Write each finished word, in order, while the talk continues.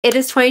It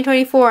is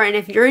 2024, and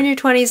if you're in your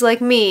 20s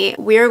like me,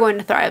 we are going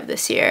to thrive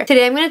this year.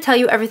 Today I'm going to tell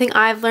you everything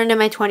I've learned in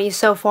my 20s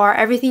so far,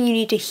 everything you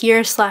need to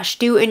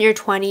hear/do in your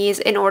 20s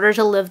in order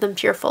to live them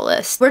to your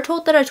fullest. We're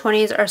told that our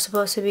 20s are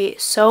supposed to be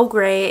so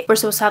great. We're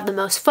supposed to have the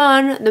most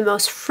fun, the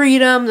most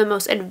freedom, the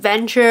most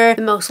adventure,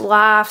 the most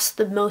laughs,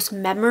 the most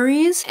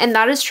memories. And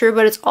that is true,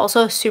 but it's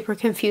also a super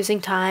confusing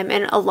time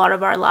in a lot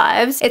of our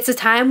lives. It's a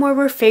time where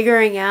we're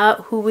figuring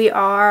out who we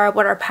are,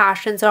 what our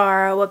passions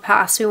are, what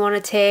paths we want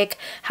to take,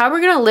 how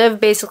we're going to live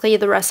basically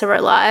the rest of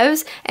our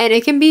lives, and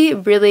it can be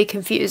really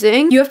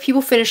confusing. You have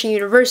people finishing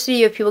university,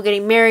 you have people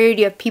getting married,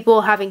 you have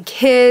people having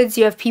kids,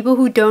 you have people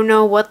who don't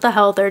know what the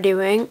hell they're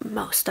doing,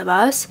 most of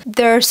us.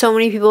 There are so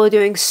many people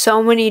doing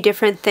so many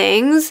different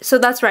things. So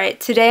that's right,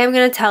 today I'm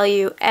going to tell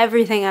you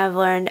everything I've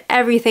learned,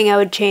 everything I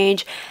would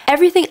change,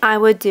 everything I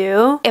would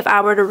do if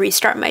I were to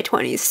restart my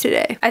 20s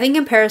today. I think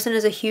comparison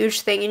is a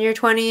huge thing in your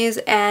 20s,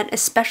 and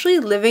especially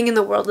living in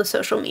the world of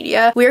social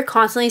media. We are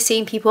constantly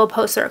seeing people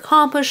post their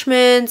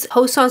accomplishments,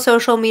 post on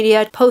social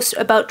media, post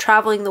about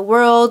traveling the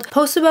world,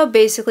 post about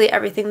basically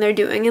everything they're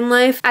doing in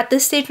life. At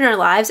this stage in our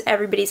lives,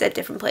 everybody's at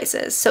different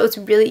places, so it's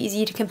really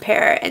easy to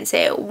compare and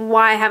say,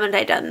 why haven't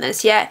I done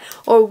this yet,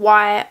 or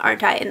why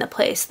aren't I in the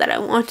place that I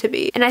want to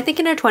be? And I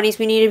think in our 20s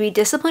we need to be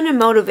disciplined and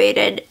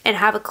motivated and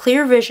have a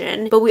clear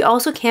vision, but we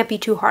also can't be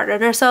too hard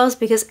on ourselves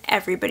because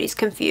everybody's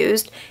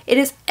confused. It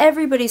is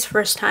everybody's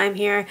first time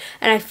here,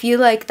 and I feel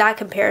like that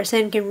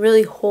comparison can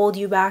really hold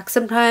you back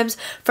sometimes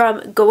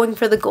from going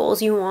for the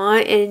goals you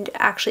want and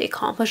actually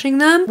accomplishing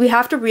them. We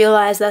have to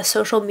realize that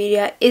social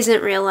media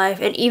isn't real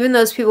life, and even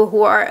those people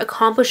who are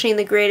accomplishing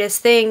the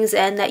greatest things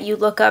and that you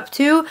look up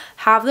to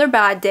have their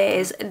bad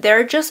days.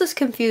 They're just as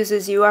confused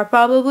as you are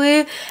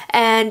probably,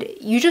 and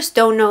you just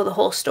don't know the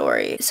whole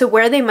story. So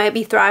where they might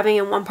be thriving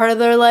in one part of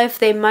their life,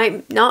 they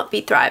might not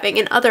be thriving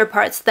in other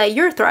parts that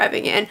you're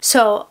thriving in.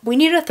 So we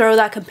need to throw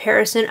that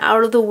comparison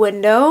out of the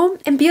window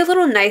and be a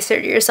little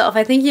nicer to yourself.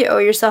 I think you owe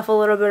yourself a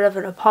little bit of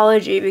an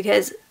apology,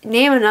 because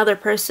name another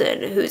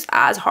person who's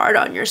as hard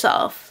on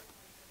yourself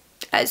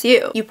as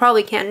you. You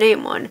probably can't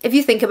name one. If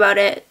you think about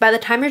it, by the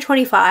time you're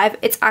 25,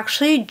 it's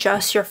actually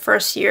just your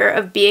first year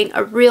of being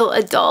a real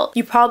adult.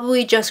 You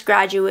probably just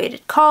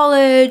graduated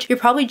college. You're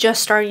probably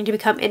just starting to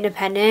become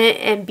independent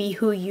and be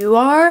who you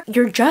are.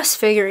 You're just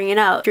figuring it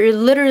out. You're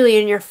literally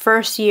in your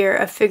first year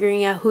of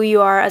figuring out who you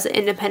are as an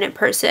independent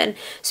person.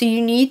 So you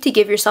need to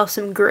give yourself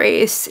some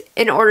grace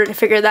in order to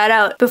figure that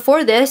out.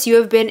 Before this, you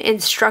have been in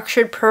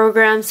structured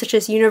programs such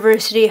as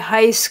university,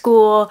 high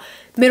school,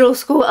 middle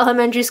school,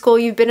 elementary school.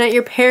 You've been at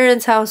your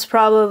parents' house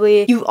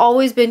probably. You've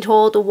always been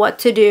told what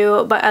to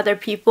do by other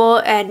people,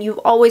 and you've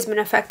always been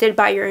affected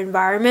by your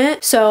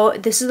environment. So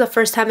this is the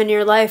first time in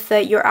your life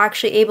that you're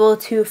actually able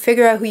to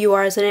figure out who you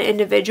are as an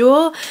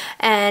individual,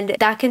 and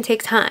that can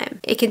take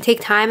time. It can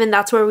take time, and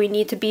that's where we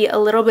need to be a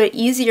little bit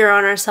easier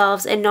on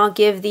ourselves and not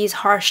give these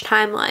harsh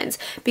timelines,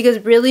 because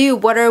really,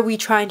 what are we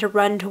trying to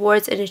run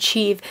towards and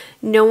achieve?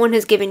 No one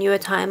has given you a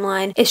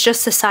timeline. It's just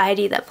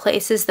society that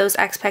places those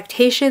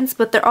expectations,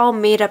 but they're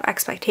all made up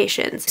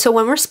expectations. So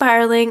when we're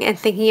spiraling and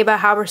thinking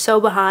about how we're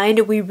so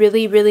behind, we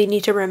really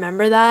need to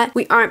remember that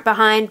we aren't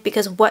behind,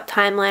 because what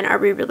timeline are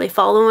we really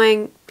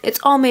following? It's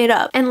all made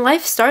up. And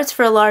life starts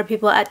for a lot of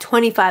people at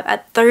 25,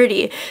 at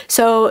 30.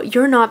 So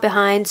you're not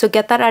behind. So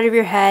get that out of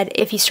your head.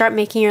 If you start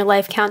making your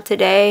life count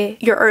today,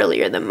 you're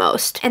earlier than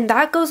most. And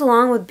that goes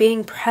along with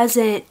being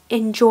present.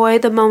 Enjoy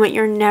the moment.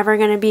 You're never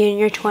going to be in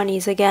your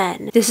 20s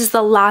again. This is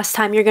the last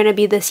time you're going to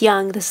be this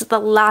young. This is the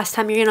last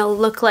time you're going to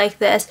look like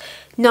this,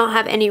 not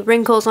have any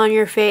wrinkles on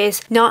your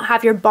face, not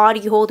have your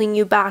body holding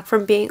you back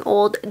from being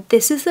old.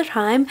 This is the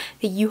time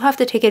that you have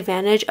to take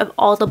advantage of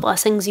all the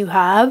blessings you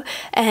have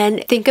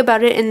and think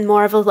about it in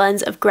more of a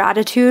lens of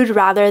gratitude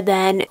rather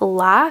than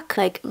lack.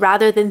 Like,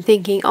 rather than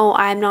thinking, oh,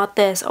 I'm not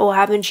this, oh, I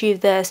haven't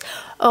achieved this,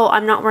 oh,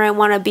 I'm not where I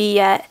want to be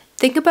yet.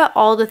 Think about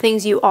all the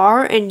things you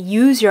are and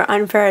use your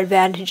unfair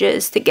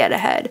advantages to get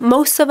ahead.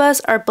 Most of us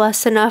are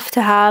blessed enough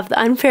to have the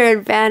unfair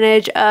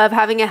advantage of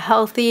having a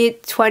healthy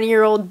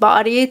 20-year-old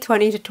body,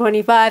 20 to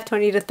 25,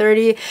 20 to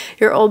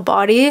 30-year-old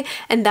body,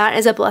 and that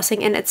is a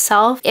blessing in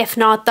itself. If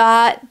not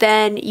that,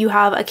 then you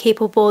have a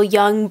capable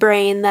young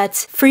brain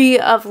that's free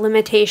of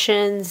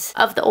limitations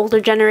of the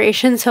older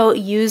generation, so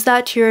use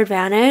that to your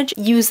advantage.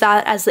 Use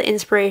that as the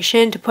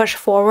inspiration to push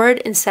forward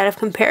instead of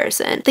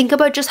comparison. Think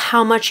about just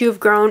how much you've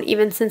grown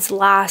even since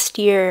last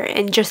year,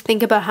 and just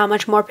think about how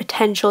much more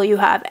potential you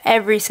have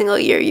every single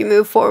year you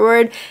move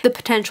forward. The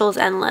potential is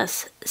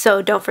endless,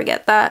 so don't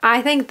forget that.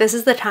 I think this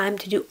is the time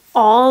to do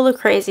all the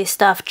crazy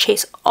stuff,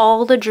 chase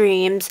all the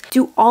dreams,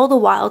 do all the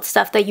wild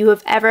stuff that you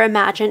have ever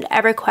imagined,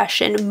 ever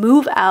questioned,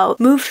 move out,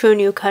 move to a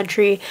new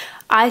country.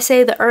 I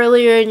say the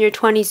earlier in your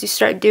 20s you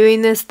start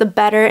doing this, the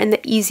better and the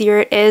easier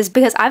it is,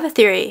 because I have a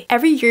theory.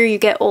 Every year you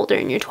get older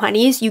in your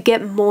 20s, you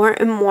get more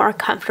and more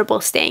comfortable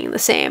staying the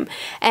same,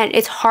 and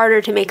it's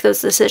harder to make those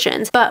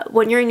decisions. But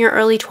when you're in your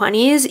early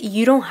 20s,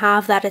 you don't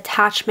have that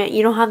attachment,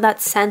 you don't have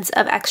that sense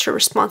of extra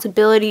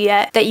responsibility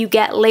yet that you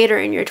get later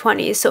in your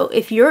 20s. So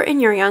if you're in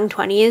your young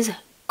 20s,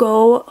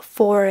 go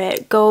for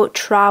it. Go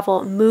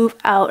travel, move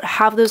out,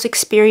 have those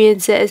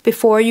experiences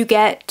before you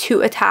get too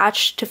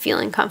attached to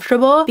feeling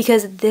comfortable,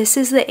 because this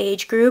is the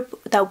age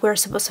group that we're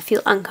supposed to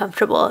feel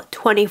uncomfortable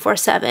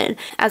 24/7.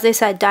 As I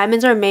said,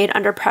 diamonds are made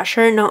under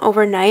pressure, not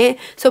overnight.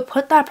 So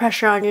put that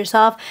pressure on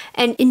yourself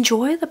and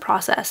enjoy the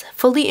process.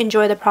 Fully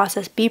enjoy the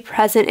process. Be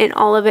present in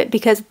all of it,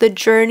 because the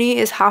journey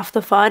is half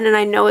the fun. And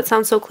I know it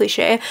sounds so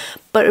cliche,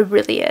 but it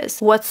really is.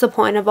 What's the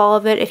point of all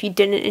of it if you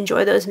didn't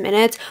enjoy those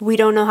minutes? We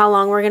don't know how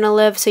long we're gonna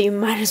live, so you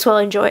might as well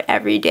enjoy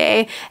every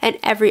day and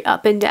every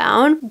up and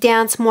down.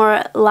 Dance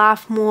more,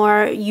 laugh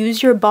more,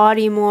 use your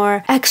body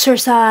more,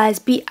 exercise,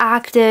 be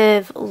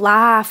active,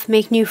 laugh,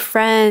 make new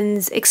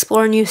friends,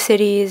 explore new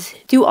cities,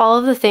 do all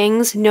of the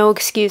things, no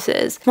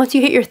excuses. Once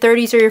you hit your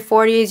 30s or your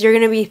 40s, you're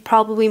gonna be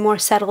probably more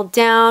settled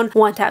down,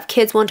 want to have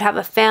kids, want to have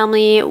a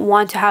family,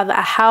 want to have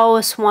a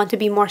house, want to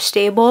be more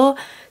stable.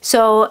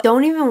 So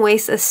don't even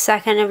waste a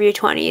second of your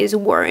 20s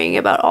worrying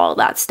about all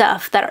that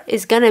stuff that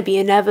is gonna be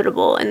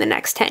inevitable in the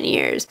next 10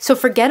 years. So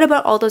forget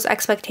about all those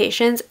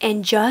expectations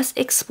and just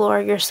explore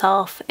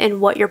yourself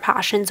and what your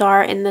passions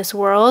are in this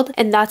world.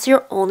 And that's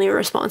your only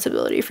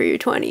responsibility for your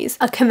 20s.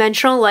 A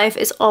conventional life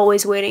is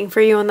always waiting for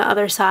you on the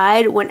other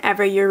side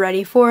whenever you're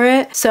ready for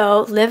it.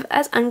 So live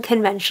as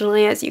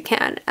unconventionally as you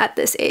can at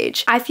this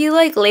age. I feel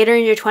like later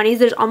in your 20s,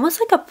 there's almost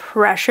like a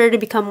pressure to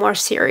become more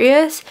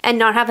serious and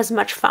not have as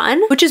much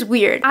fun, which is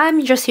weird.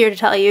 I'm just here to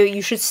tell you,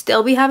 you should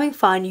still be having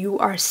fun. You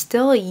are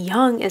still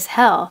young as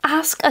hell.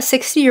 Ask a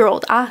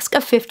 60-year-old, ask a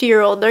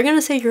 50-year-old. They're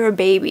gonna say you're a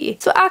baby.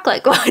 So act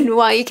like one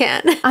while you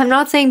can. I'm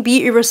not saying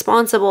be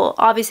irresponsible.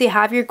 Obviously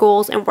have your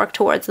goals and work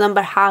towards them,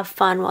 but have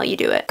fun while you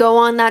do it. Go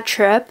on that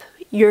trip.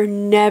 You're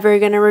never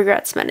gonna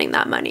regret spending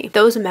that money.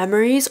 Those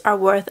memories are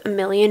worth $1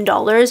 million.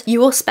 You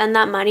will spend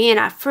that money and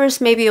at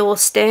first maybe it will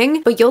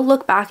sting, but you'll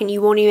look back and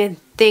you won't even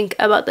think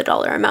about the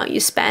dollar amount you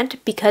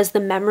spent, because the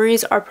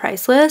memories are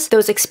priceless,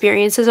 those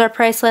experiences are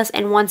priceless,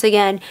 and once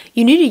again,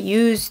 you need to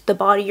use the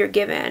body you're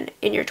given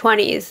in your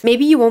 20s.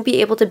 Maybe you won't be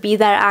able to be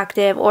that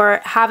active or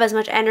have as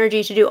much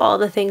energy to do all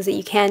the things that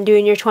you can do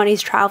in your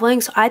 20s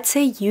traveling, so I'd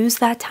say use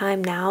that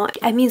time now.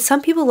 I mean,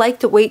 some people like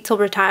to wait till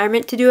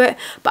retirement to do it,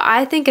 but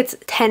I think it's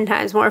 10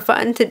 times more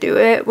fun to do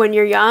it when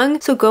you're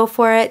young, so go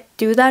for it.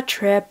 Do that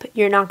trip.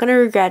 You're not gonna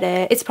regret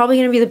it. It's probably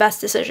gonna be the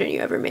best decision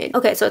you ever made.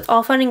 Okay, so it's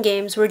all fun and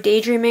games. We're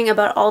daydreaming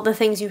about all the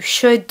things you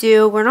should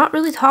do. We're not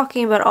really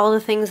talking about all the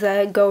things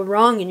that go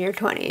wrong in your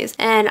 20s,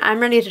 and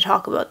I'm ready to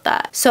talk about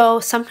that. So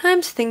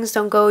sometimes things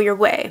don't go your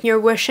way. You're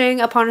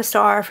wishing upon a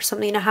star for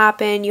something to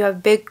happen. You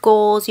have big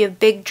goals, you have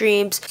big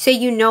dreams. Say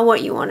you know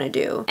what you want to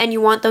do and you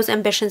want those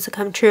ambitions to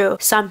come true.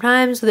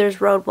 Sometimes there's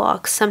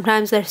roadblocks.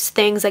 Sometimes there's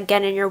things that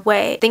get in your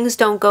way. Things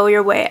don't go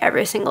your way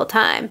every single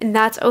time, and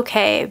that's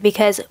okay,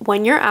 because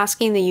when you're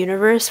asking the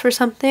universe for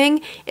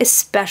something,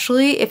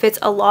 especially if it's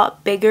a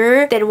lot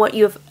bigger than what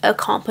you've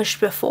accomplished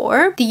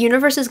before, the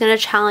universe is going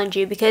to challenge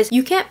you, because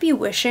you can't be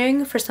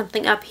wishing for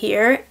something up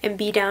here and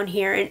be down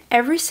here. And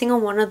every single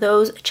one of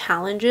those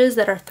challenges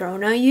that are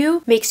thrown at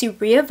you makes you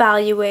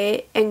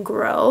reevaluate and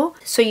grow.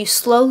 So you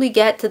slowly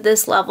get to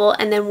this level,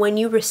 and then when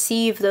you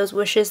receive those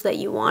wishes that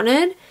you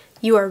wanted,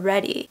 you are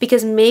ready.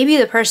 Because maybe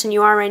the person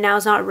you are right now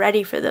is not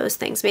ready for those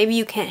things. Maybe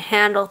you can't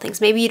handle things.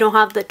 Maybe you don't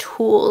have the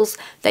tools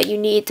that you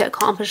need to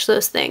accomplish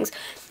those things.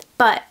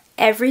 But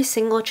every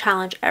single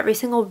challenge, every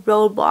single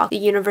roadblock the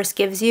universe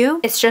gives you,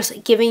 it's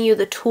just giving you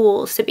the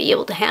tools to be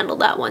able to handle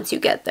that once you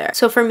get there.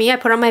 So for me, I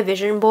put on my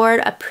vision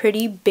board a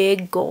pretty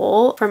big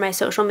goal for my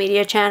social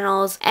media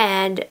channels,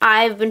 and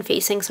I've been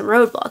facing some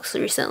roadblocks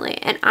recently,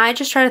 and I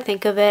just try to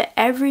think of it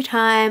every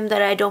time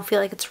that I don't feel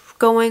like it's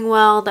going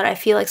well, that I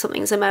feel like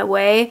something's in my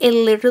way. It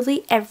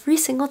literally every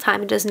single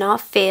time, it does not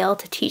fail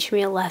to teach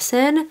me a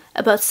lesson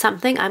about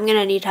something I'm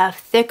gonna need to have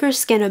thicker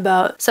skin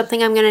about,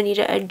 something I'm gonna need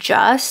to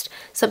adjust,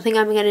 something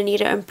I'm gonna need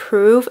to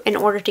improve in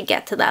order to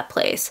get to that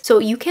place. So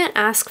you can't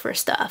ask for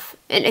stuff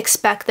and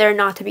expect there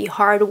not to be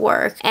hard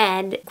work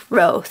and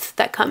growth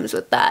that comes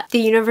with that. The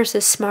universe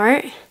is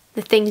smart.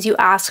 The things you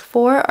ask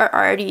for are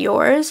already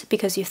yours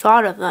because you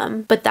thought of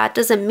them, but that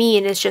doesn't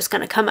mean it's just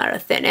gonna come out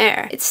of thin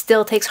air. It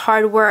still takes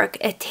hard work.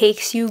 It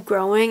takes you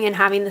growing and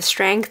having the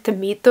strength to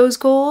meet those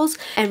goals,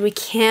 and we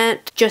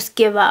can't just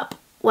give up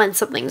when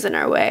something's in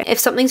our way. If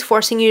something's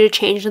forcing you to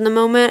change in the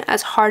moment,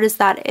 as hard as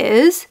that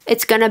is,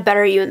 it's gonna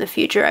better you in the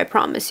future, I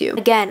promise you.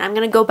 Again, I'm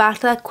gonna go back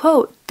to that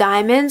quote.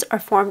 Diamonds are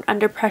formed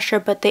under pressure,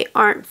 but they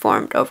aren't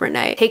formed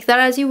overnight. Take that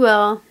as you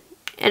will,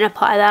 and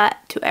apply that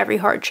to every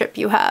hardship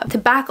you have. To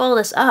back all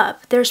this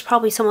up, there's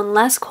probably someone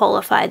less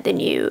qualified than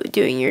you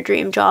doing your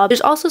dream job.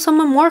 There's also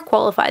someone more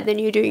qualified than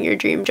you doing your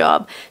dream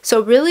job. So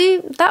really,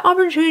 that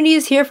opportunity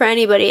is here for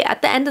anybody.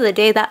 At the end of the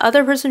day, that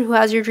other person who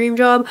has your dream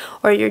job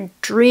or your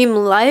dream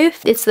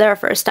life, it's their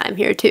first time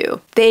here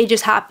too. They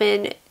just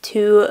happen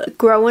to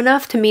grow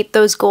enough to meet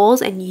those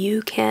goals, and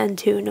you can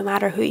too, no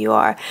matter who you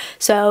are.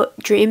 So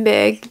dream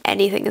big.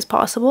 Anything is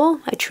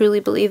possible. I truly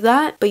believe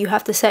that, but you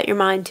have to set your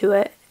mind to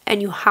it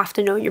and you have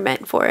to know you're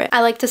meant for it.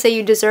 I like to say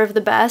you deserve the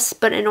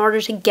best, but in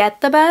order to get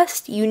the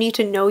best, you need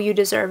to know you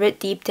deserve it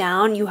deep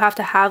down. You have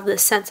to have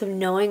this sense of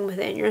knowing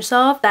within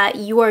yourself that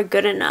you are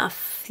good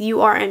enough.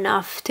 You are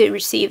enough to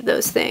receive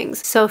those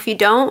things. So if you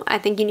don't, I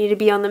think you need to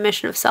be on the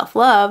mission of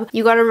self-love.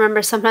 You got to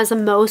remember sometimes the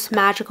most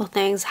magical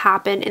things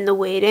happen in the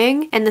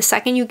waiting, and the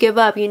second you give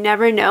up, you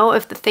never know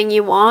if the thing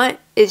you want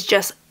is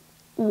just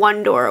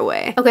one door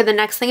away. Okay, the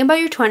next thing about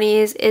your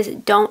 20s is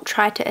don't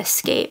try to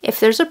escape.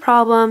 If there's a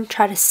problem,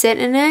 try to sit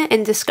in it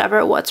and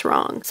discover what's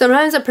wrong.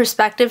 Sometimes a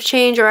perspective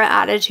change or an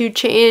attitude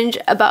change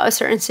about a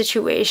certain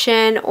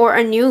situation or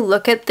a new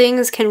look at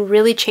things can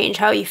really change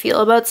how you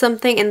feel about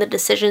something and the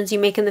decisions you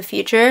make in the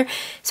future.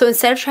 So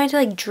instead of trying to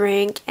like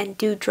drink and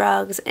do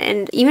drugs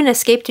and even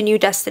escape to new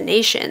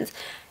destinations,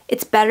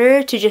 it's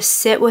better to just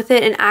sit with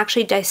it and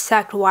actually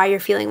dissect why you're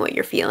feeling what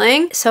you're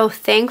feeling. So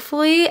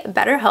thankfully,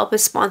 BetterHelp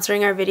is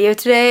sponsoring our video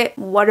today.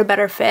 What a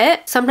better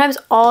fit. Sometimes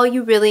all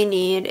you really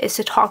need is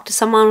to talk to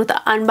someone with an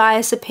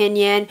unbiased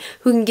opinion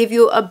who can give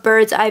you a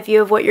bird's eye view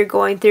of what you're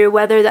going through,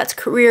 whether that's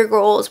career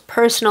goals,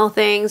 personal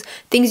things,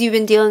 things you've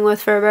been dealing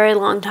with for a very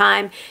long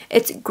time.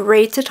 It's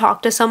great to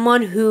talk to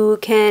someone who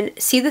can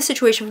see the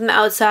situation from the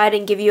outside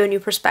and give you a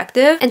new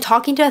perspective. And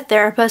talking to a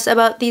therapist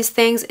about these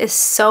things is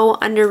so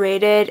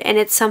underrated, and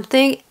it's something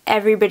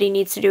everybody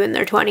needs to do in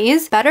their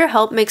 20s.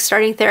 BetterHelp makes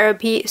starting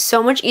therapy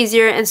so much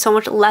easier and so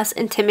much less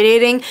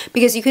intimidating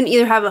because you can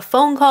either have a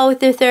phone call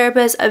with your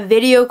therapist, a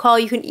video call,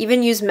 you can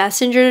even use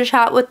Messenger to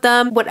chat with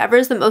them. Whatever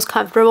is the most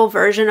comfortable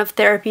version of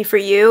therapy for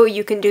you,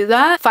 you can do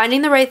that.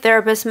 Finding the right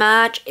therapist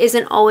match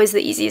isn't always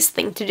the easiest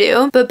thing to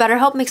do, but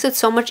BetterHelp makes it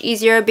so much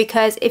easier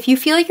because if you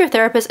feel like your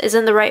therapist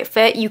isn't the right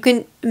fit, you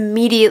can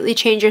immediately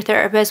change your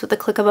therapist with a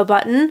click of a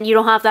button. You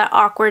don't have that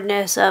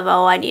awkwardness of,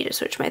 oh, I need to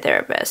switch my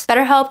therapist.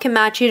 BetterHelp can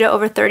match you to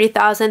over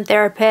 30,000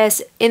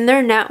 therapists in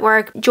their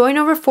network. Join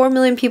over 4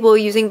 million people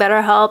using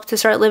BetterHelp to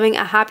start living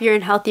a happier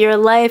and healthier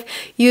life.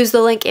 Use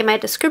the link in my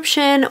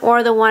description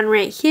or the one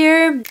right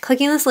here.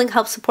 Clicking this link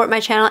helps support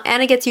my channel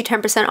and it gets you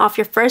 10% off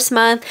your first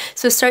month.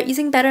 So start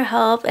using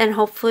BetterHelp and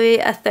hopefully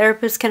a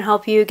therapist can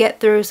help you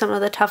get through some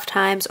of the tough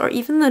times or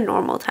even the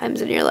normal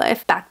times in your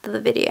life. Back to the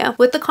video.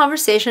 With the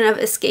conversation of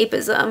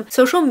escapism,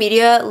 social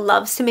media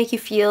loves to make you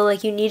feel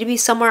like you need to be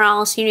somewhere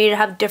else, you need to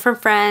have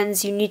different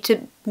friends, you need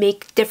to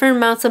make different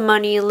amounts of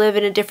money, live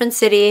in a different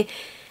city,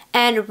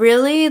 and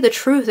really the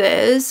truth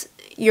is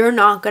you're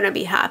not going to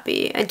be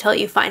happy until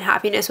you find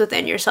happiness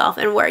within yourself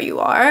and where you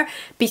are,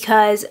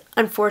 because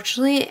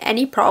unfortunately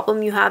any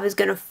problem you have is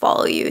going to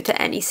follow you to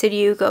any city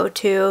you go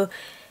to.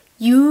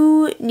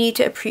 You need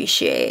to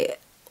appreciate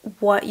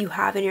what you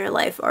have in your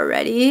life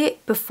already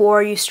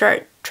before you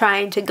start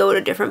trying to go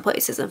to different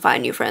places and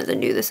find new friends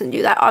and do this and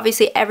do that.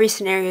 Obviously every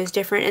scenario is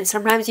different and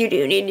sometimes you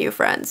do need new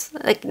friends,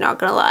 like not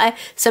gonna lie,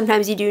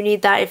 sometimes you do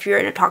need that if you're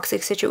in a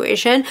toxic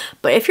situation.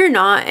 But if you're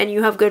not and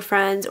you have good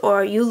friends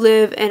or you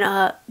live in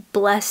a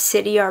blessed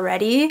city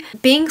already,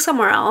 being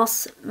somewhere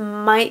else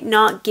might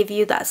not give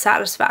you that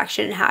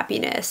satisfaction and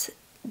happiness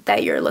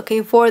that you're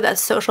looking for, that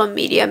social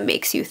media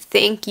makes you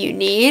think you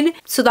need.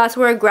 So that's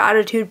where a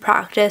gratitude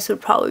practice would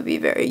probably be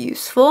very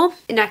useful.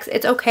 Next,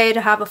 it's okay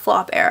to have a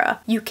flop era.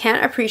 You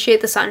can't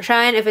appreciate the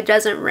sunshine if it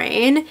doesn't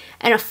rain,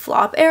 and a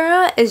flop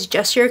era is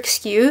just your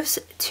excuse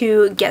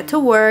to get to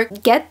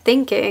work, get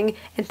thinking,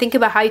 and think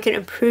about how you can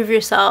improve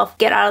yourself,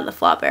 get out of the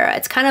flop era.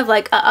 It's kind of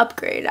like an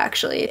upgrade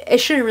actually. It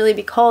shouldn't really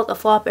be called a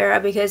flop era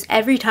because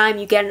every time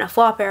you get in a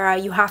flop era,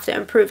 you have to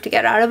improve to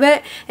get out of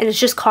it, and it's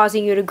just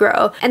causing you to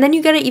grow. And then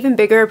you get an even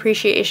bigger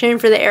appreciation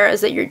for the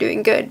eras that you're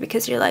doing good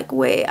because you're like,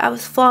 wait, I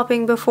was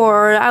flopping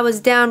before, or I was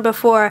down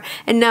before,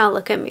 and now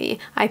look at me.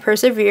 I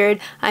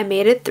persevered, I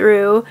made it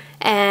through,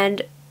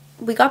 and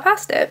we got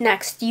past it.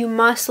 Next, you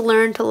must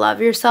learn to love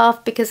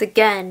yourself because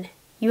again,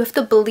 you have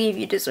to believe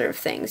you deserve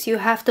things. You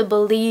have to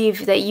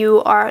believe that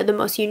you are the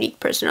most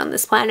unique person on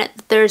this planet.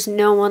 There's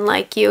no one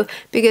like you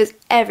because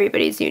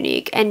everybody's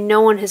unique and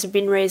no one has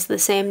been raised the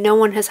same. No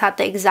one has had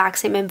the exact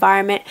same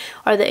environment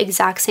or the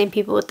exact same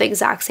people with the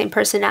exact same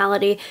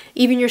personality.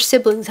 Even your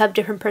siblings have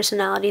different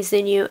personalities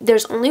than you.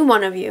 There's only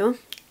one of you.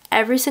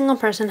 Every single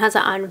person has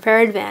an unfair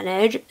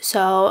advantage.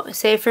 So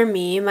say for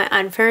me, my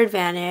unfair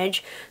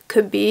advantage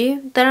could be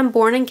that I'm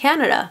born in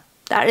Canada.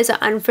 That is an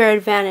unfair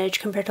advantage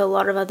compared to a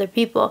lot of other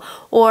people.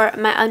 Or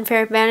my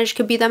unfair advantage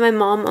could be that my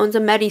mom owns a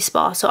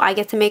Medi-spa, so I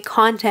get to make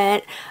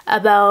content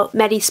about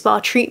Medi-spa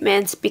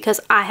treatments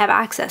because I have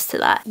access to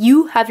that.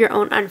 You have your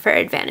own unfair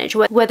advantage,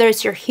 whether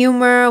it's your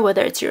humor,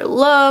 whether it's your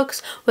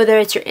looks, whether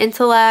it's your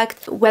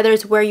intellect, whether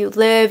it's where you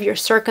live, your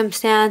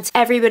circumstance.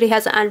 Everybody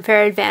has an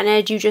unfair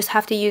advantage. You just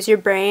have to use your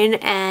brain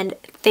and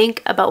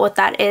think about what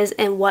that is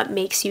and what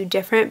makes you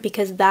different,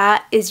 because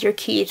that is your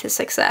key to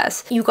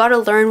success. You got to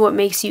learn what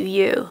makes you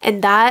you,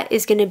 and that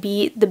is going to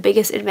be the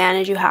biggest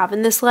advantage you have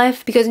in this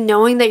life, because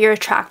knowing that your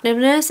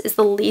attractiveness is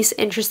the least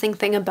interesting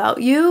thing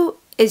about you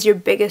is your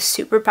biggest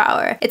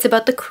superpower. It's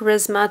about the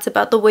charisma, it's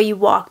about the way you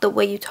walk, the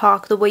way you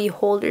talk, the way you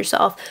hold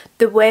yourself,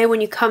 the way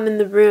when you come in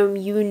the room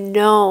you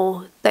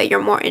know that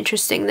you're more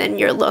interesting than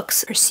your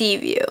looks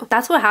perceive you.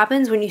 That's what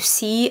happens when you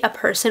see a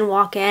person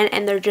walk in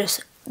and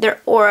their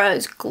aura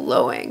is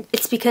glowing.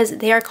 It's because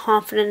they are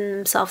confident in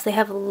themselves. They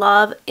have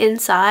love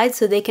inside,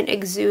 so they can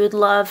exude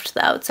love to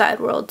the outside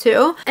world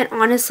too. And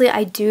honestly,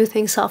 I do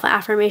think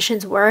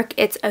self-affirmations work.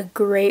 It's a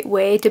great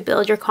way to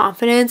build your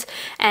confidence.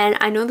 And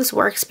I know this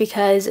works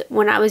because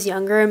when I was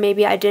younger,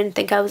 maybe I didn't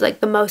think I was like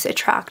the most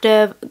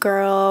attractive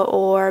girl,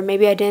 or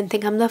maybe I didn't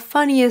think I'm the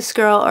funniest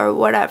girl or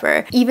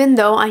whatever. Even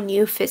though I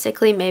knew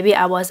physically maybe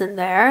I wasn't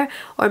there,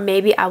 or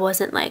maybe I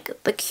wasn't like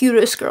the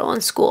cutest girl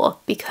in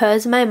school,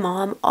 because my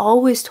mom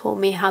always told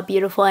me how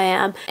beautiful I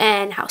am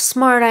and how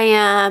smart I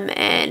am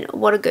and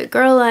what a good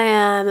girl I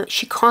am.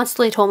 She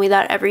constantly told me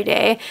that every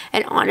day,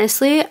 and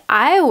honestly,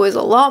 I was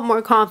a lot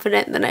more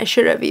confident than I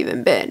should have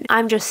even been.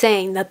 I'm just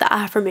saying that the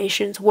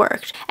affirmations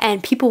worked,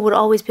 and people would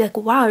always be like,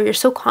 wow, you're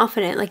so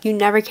confident, like you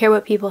never care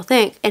what people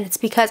think. And it's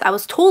because I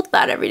was told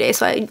that every day,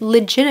 so I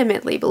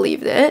legitimately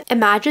believed it.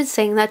 Imagine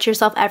saying that to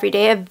yourself every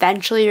day.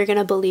 Eventually you're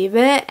gonna believe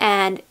it,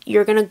 and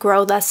you're gonna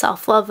grow that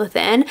self-love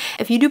within.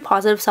 If you do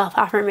positive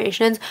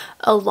self-affirmations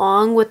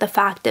along with the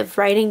fact of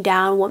writing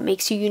down what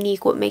makes you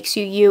unique, what makes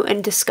you you,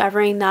 and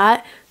discovering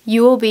that,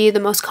 you will be the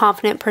most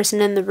confident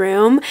person in the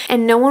room,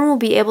 and no one will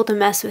be able to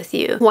mess with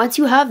you. Once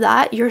you have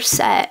that, you're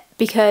set,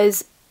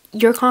 because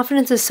your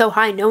confidence is so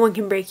high, no one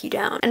can break you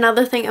down.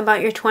 Another thing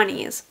about your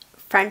 20s,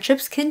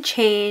 friendships can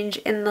change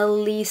in the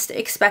least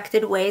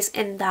expected ways,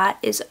 and that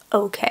is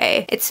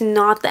okay. It's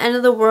not the end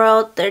of the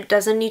world. There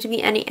doesn't need to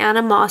be any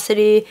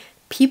animosity.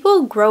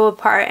 People grow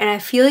apart, and I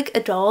feel like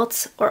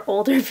adults or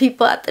older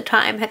people at the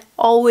time had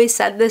always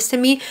said this to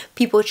me.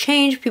 People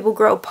change, people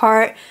grow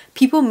apart,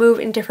 people move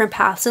in different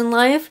paths in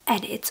life,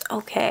 and it's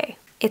okay.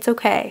 It's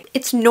okay.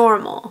 It's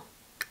normal.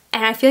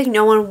 And I feel like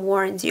no one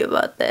warns you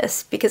about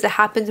this because it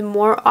happens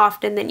more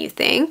often than you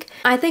think.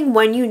 I think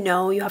when you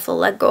know you have to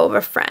let go of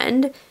a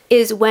friend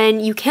is when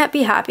you can't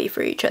be happy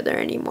for each other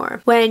anymore.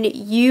 When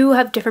you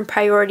have different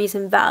priorities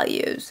and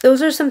values.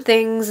 Those are some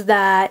things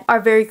that are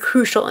very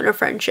crucial in a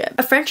friendship.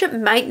 A friendship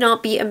might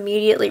not be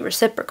immediately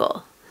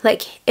reciprocal.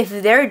 Like, if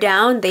they're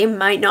down, they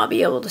might not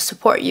be able to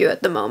support you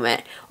at the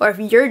moment. Or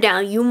if you're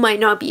down, you might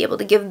not be able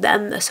to give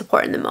them the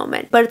support in the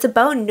moment. But it's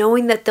about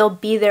knowing that they'll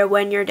be there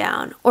when you're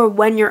down or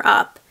when you're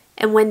up,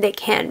 and when they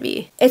can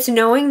be. It's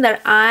knowing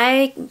that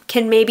I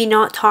can maybe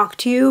not talk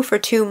to you for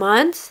 2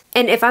 months,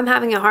 and if I'm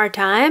having a hard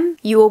time,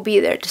 you will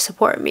be there to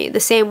support me the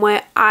same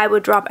way I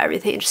would drop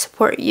everything to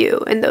support you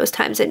in those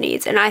times of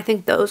needs. And I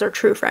think those are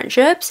true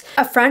friendships.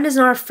 A friend is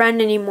not a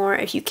friend anymore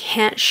if you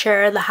can't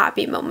share the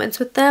happy moments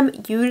with them.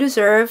 You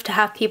deserve to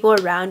have people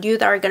around you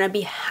that are gonna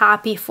be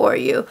happy for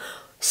you,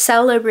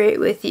 celebrate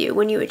with you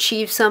when you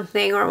achieve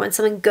something or when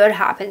something good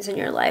happens in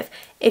your life.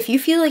 If you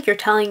feel like you're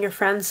telling your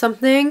friends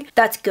something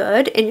that's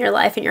good in your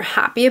life and you're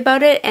happy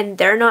about it and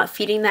they're not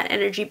feeding that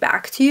energy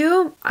back to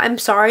you, I'm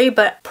sorry,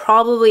 but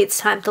probably it's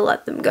time to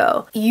let them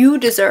go. You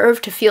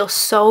deserve to feel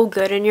so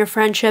good in your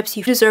friendships.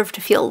 You deserve to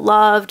feel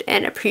loved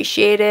and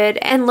appreciated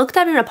and looked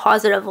at in a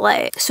positive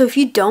light. So if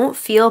you don't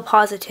feel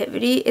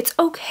positivity, it's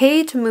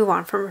okay to move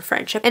on from a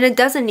friendship, and it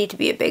doesn't need to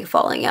be a big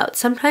falling out.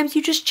 Sometimes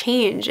you just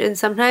change, and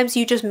sometimes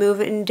you just move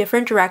in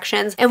different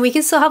directions, and we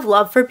can still have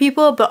love for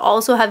people but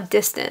also have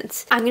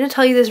distance. I'm gonna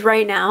tell you this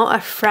right now, a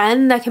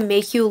friend that can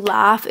make you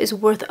laugh is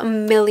worth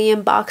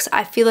 $1,000,000.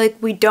 I feel like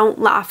we don't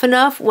laugh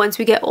enough once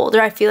we get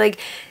older. I feel like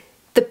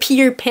the pee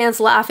your pants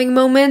laughing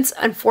moments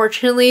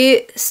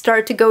unfortunately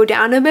start to go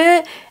down a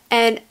bit,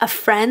 and a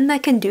friend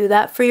that can do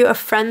that for you, a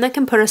friend that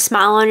can put a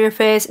smile on your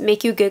face,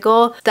 make you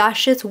giggle, that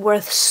shit's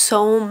worth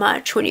so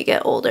much when you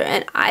get older.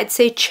 And I'd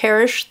say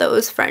cherish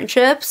those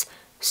friendships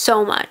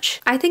so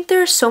much. I think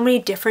there are so many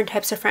different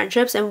types of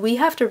friendships, and we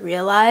have to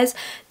realize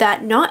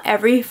that not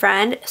every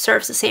friend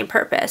serves the same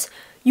purpose.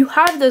 You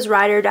have those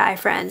ride or die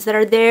friends that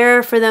are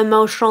there for the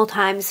emotional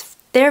times,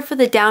 there for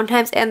the down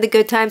times and the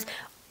good times.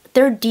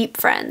 They're deep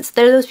friends.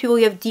 They're those people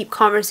you have deep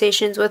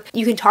conversations with.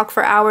 You can talk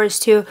for hours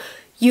to.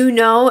 You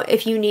know,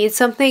 if you need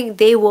something,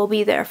 they will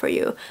be there for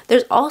you.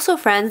 There's also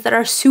friends that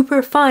are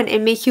super fun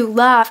and make you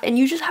laugh and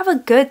you just have a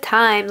good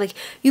time. Like,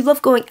 you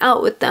love going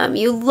out with them.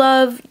 You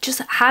love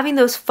just having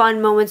those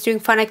fun moments, doing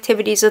fun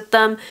activities with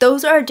them.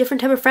 Those are a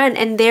different type of friend,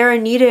 and they're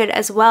needed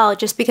as well.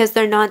 Just because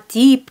they're not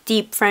deep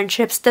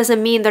friendships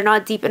doesn't mean they're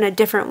not deep in a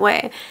different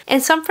way.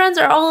 And some friends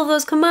are all of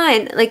those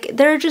combined. Like,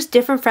 they're just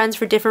different friends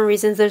for different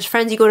reasons. There's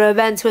friends you go to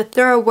events with.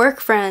 There are work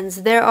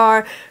friends. There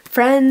are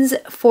friends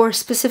for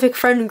specific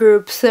friend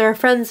groups. There are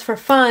friends for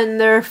fun.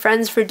 There are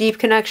friends for deep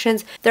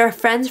connections. There are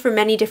friends for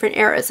many different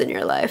eras in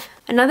your life.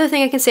 Another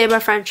thing I can say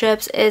about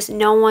friendships is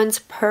no one's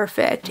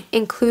perfect,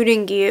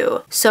 including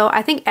you. So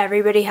I think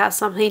everybody has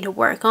something to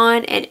work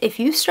on, and if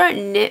you start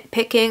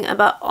nitpicking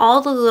about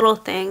all the little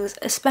things,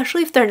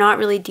 especially if they're not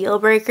really deal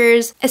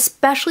breakers,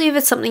 especially if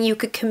it's something you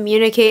could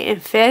communicate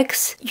and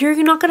fix, you're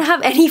not gonna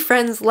have any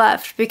friends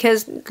left,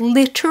 because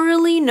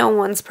literally no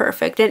one's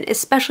perfect. And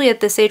especially at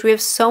this age, we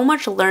have so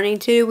much learning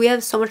to do. We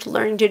have so much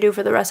learning to do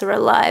for the rest of our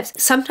lives.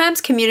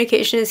 Sometimes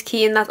communication is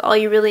key and that's all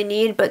you really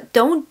need, but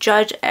don't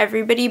judge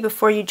everybody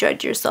before you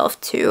judge yourself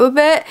too a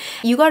bit.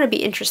 You got to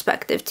be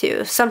introspective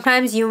too.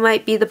 Sometimes you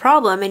might be the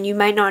problem and you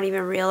might not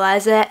even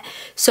realize it.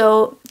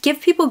 So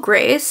give people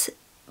grace,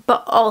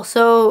 but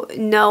also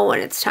know when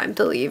it's time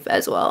to leave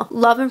as well.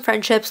 Love and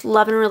friendships,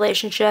 love and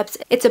relationships,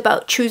 it's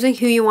about choosing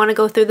who you want to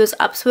go through those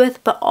ups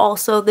with, but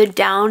also the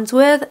downs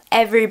with.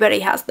 Everybody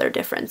has their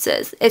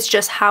differences. It's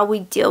just how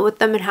we deal with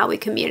them and how we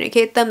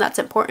communicate them that's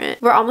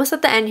important. We're almost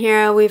at the end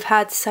here. We've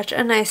had such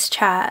a nice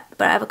chat,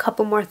 but I have a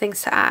couple more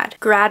things to add.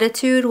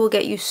 Gratitude will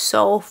get you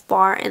so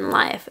far in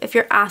life. If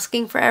you're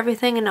asking for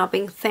everything and not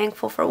being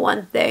thankful for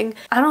one thing,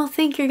 I don't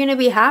think you're gonna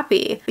be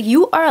happy.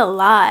 You are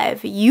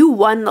alive. You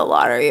won the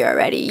lottery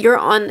already. You're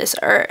on this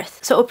earth.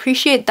 So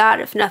appreciate that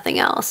if nothing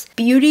else.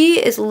 Beauty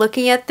is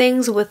looking at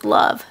things with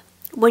love.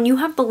 When you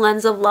have the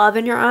lens of love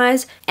in your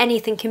eyes,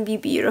 anything can be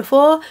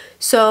beautiful.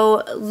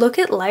 So look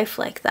at life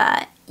like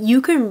that.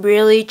 You can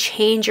really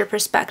change your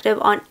perspective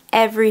on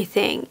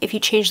everything if you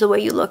change the way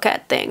you look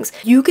at things.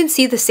 You can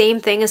see the same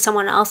thing as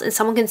someone else and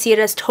someone can see it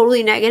as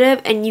totally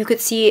negative and you could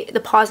see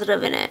the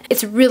positive in it.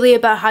 It's really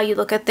about how you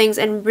look at things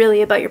and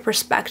really about your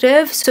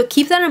perspective. So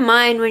keep that in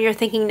mind when you're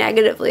thinking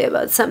negatively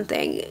about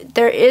something.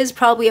 There is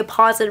probably a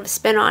positive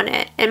spin on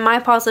it, and my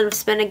positive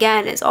spin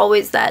again is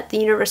always that the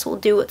universe will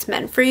do what's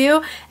meant for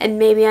you, and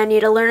maybe I need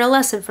to learn a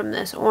lesson from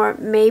this, or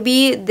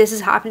maybe this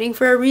is happening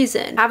for a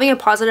reason. Having a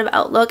positive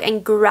outlook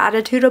and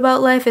gratitude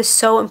about life is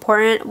so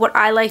important. What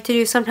I like to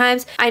do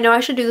sometimes, I know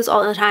I should do this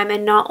all the time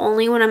and not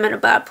only when I'm in a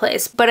bad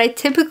place, but I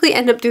typically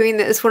end up doing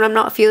this when I'm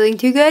not feeling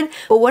too good.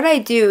 But what I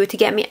do to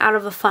get me out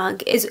of a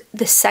funk is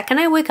the second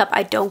I wake up,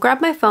 I don't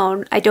grab my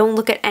phone, I don't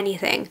look at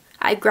anything.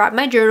 I grab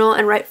my journal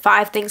and write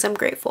 5 things I'm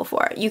grateful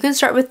for. You can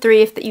start with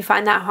 3 if you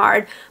find that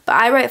hard, but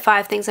I write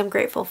 5 things I'm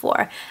grateful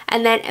for.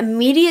 And then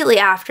immediately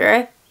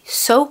after,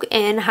 soak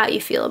in how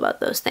you feel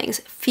about those things.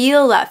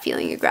 Feel that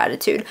feeling of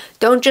gratitude.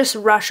 Don't just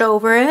rush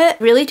over it.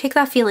 Really take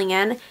that feeling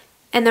in.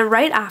 And then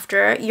right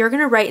after, you're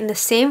going to write in the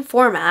same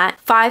format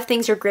 5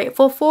 things you're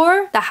grateful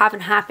for that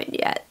haven't happened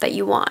yet that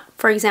you want.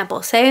 For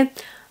example, say,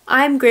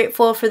 I'm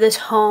grateful for this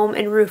home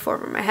and roof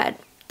over my head.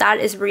 That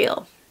is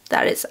real.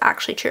 That is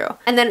actually true.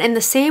 And then in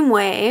the same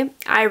way,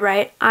 I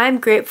write, I'm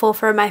grateful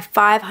for my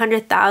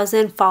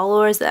 500,000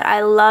 followers that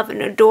I love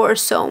and adore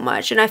so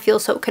much and I feel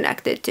so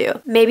connected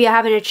to. Maybe I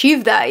haven't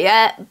achieved that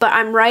yet, but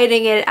I'm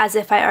writing it as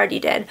if I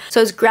already did.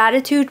 So it's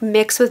gratitude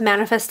mixed with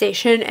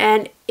manifestation,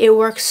 and it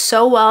works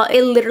so well.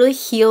 It literally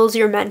heals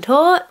your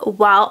mental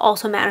while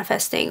also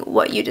manifesting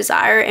what you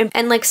desire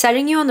and like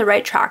setting you on the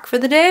right track for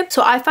the day.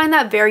 So I find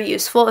that very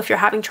useful if you're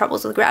having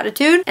troubles with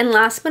gratitude. And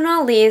last but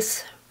not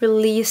least,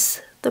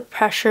 release the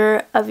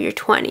pressure of your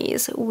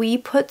 20s. We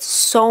put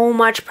so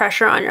much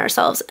pressure on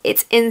ourselves.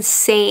 It's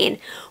insane.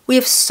 We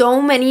have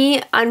so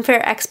many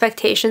unfair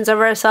expectations of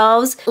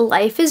ourselves.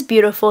 Life is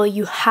beautiful.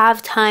 You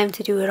have time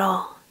to do it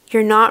all.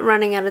 You're not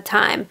running out of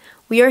time.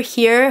 We are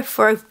here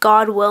for,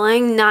 God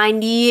willing,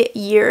 90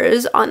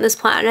 years on this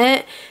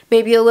planet.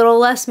 Maybe a little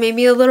less,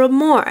 maybe a little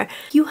more.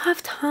 You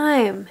have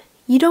time.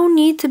 You don't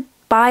need to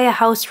buy a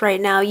house right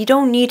now. You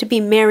don't need to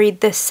be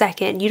married this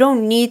second. You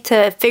don't need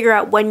to figure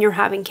out when you're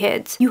having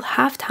kids. You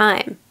have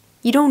time.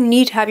 You don't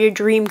need to have your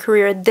dream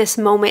career this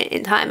moment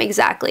in time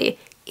exactly.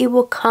 It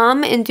will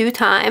come in due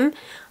time.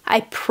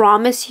 I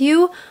promise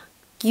you.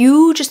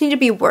 You just need to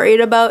be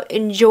worried about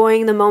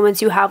enjoying the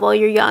moments you have while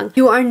you're young.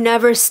 You are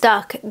never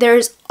stuck.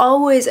 There's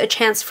always a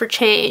chance for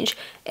change.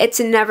 It's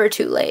never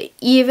too late.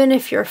 Even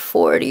if you're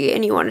 40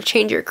 and you want to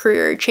change your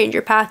career, change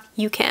your path,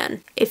 you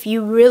can. If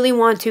you really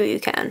want to, you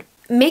can.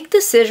 Make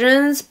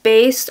decisions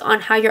based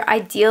on how your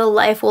ideal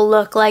life will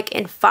look like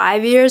in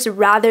 5 years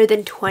rather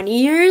than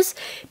 20 years,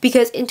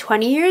 because in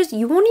 20 years,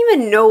 you won't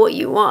even know what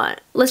you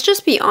want. Let's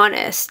just be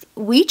honest.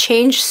 We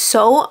change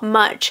so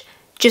much,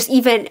 just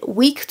even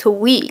week to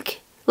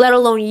week, let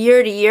alone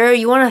year to year.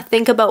 You want to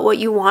think about what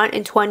you want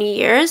in 20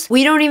 years.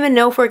 We don't even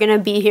know if we're going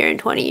to be here in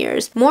 20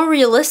 years. More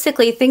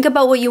realistically, think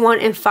about what you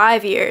want in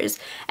 5 years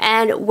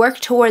and work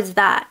towards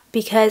that,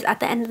 because at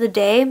the end of the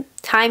day,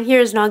 time here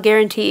is not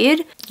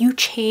guaranteed. You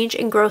change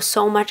and grow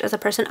so much as a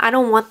person. I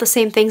don't want the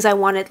same things I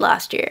wanted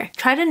last year.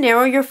 Try to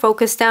narrow your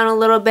focus down a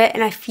little bit,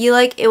 and I feel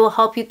like it will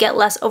help you get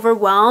less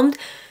overwhelmed,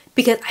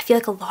 because I feel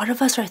like a lot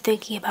of us are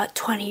thinking about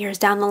 20 years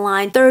down the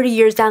line, 30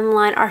 years down the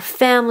line, our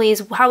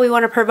families, how we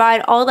want to provide,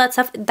 all that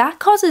stuff. That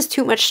causes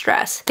too much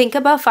stress. Think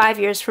about 5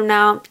 years from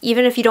now.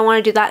 Even if you don't want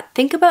to do that,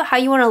 think about how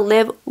you want to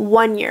live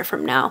 1 year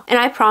from now. And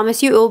I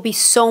promise you, it will be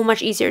so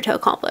much easier to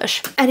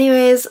accomplish.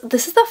 Anyways,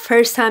 this is the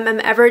first time I'm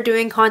ever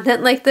doing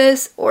content like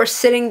this, or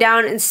sitting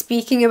down and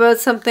speaking about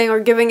something or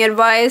giving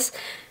advice.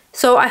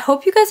 So I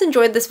hope you guys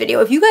enjoyed this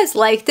video. If you guys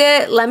liked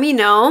it, let me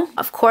know.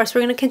 Of course, we're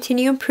going to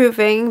continue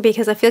improving,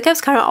 because I feel like I was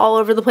kind of all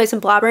over the place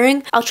and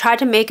blabbering. I'll try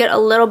to make it a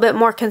little bit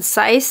more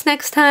concise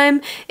next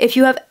time. If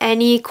you have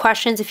any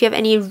questions, if you have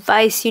any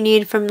advice you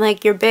need from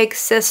like your big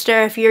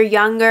sister, if you're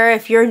younger,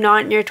 if you're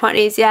not in your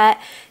 20s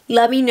yet,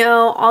 Let me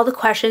know all the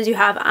questions you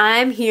have.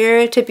 I'm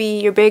here to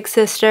be your big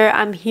sister.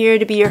 I'm here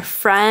to be your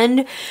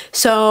friend.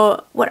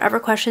 So whatever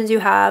questions you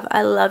have,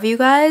 I love you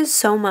guys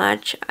so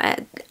much.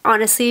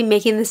 Honestly,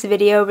 making this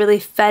video really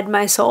fed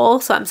my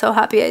soul, so I'm so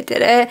happy I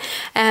did it.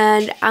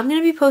 And I'm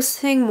gonna be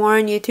posting more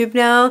on YouTube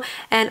now,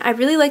 and I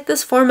really like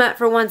this format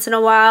for once in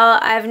a while.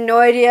 I have no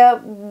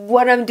idea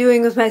what I'm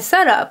doing with my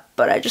setup,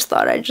 but I just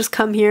thought I'd just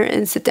come here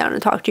and sit down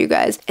and talk to you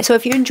guys. So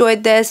if you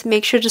enjoyed this,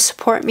 make sure to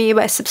support me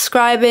by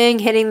subscribing,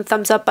 hitting the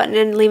thumbs up button,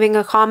 and leaving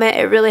a comment.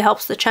 It really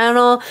helps the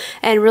channel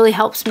and really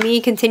helps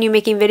me continue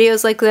making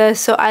videos like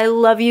this. So I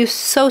love you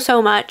so,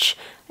 so much,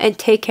 and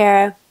take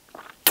care.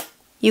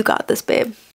 You got this, babe.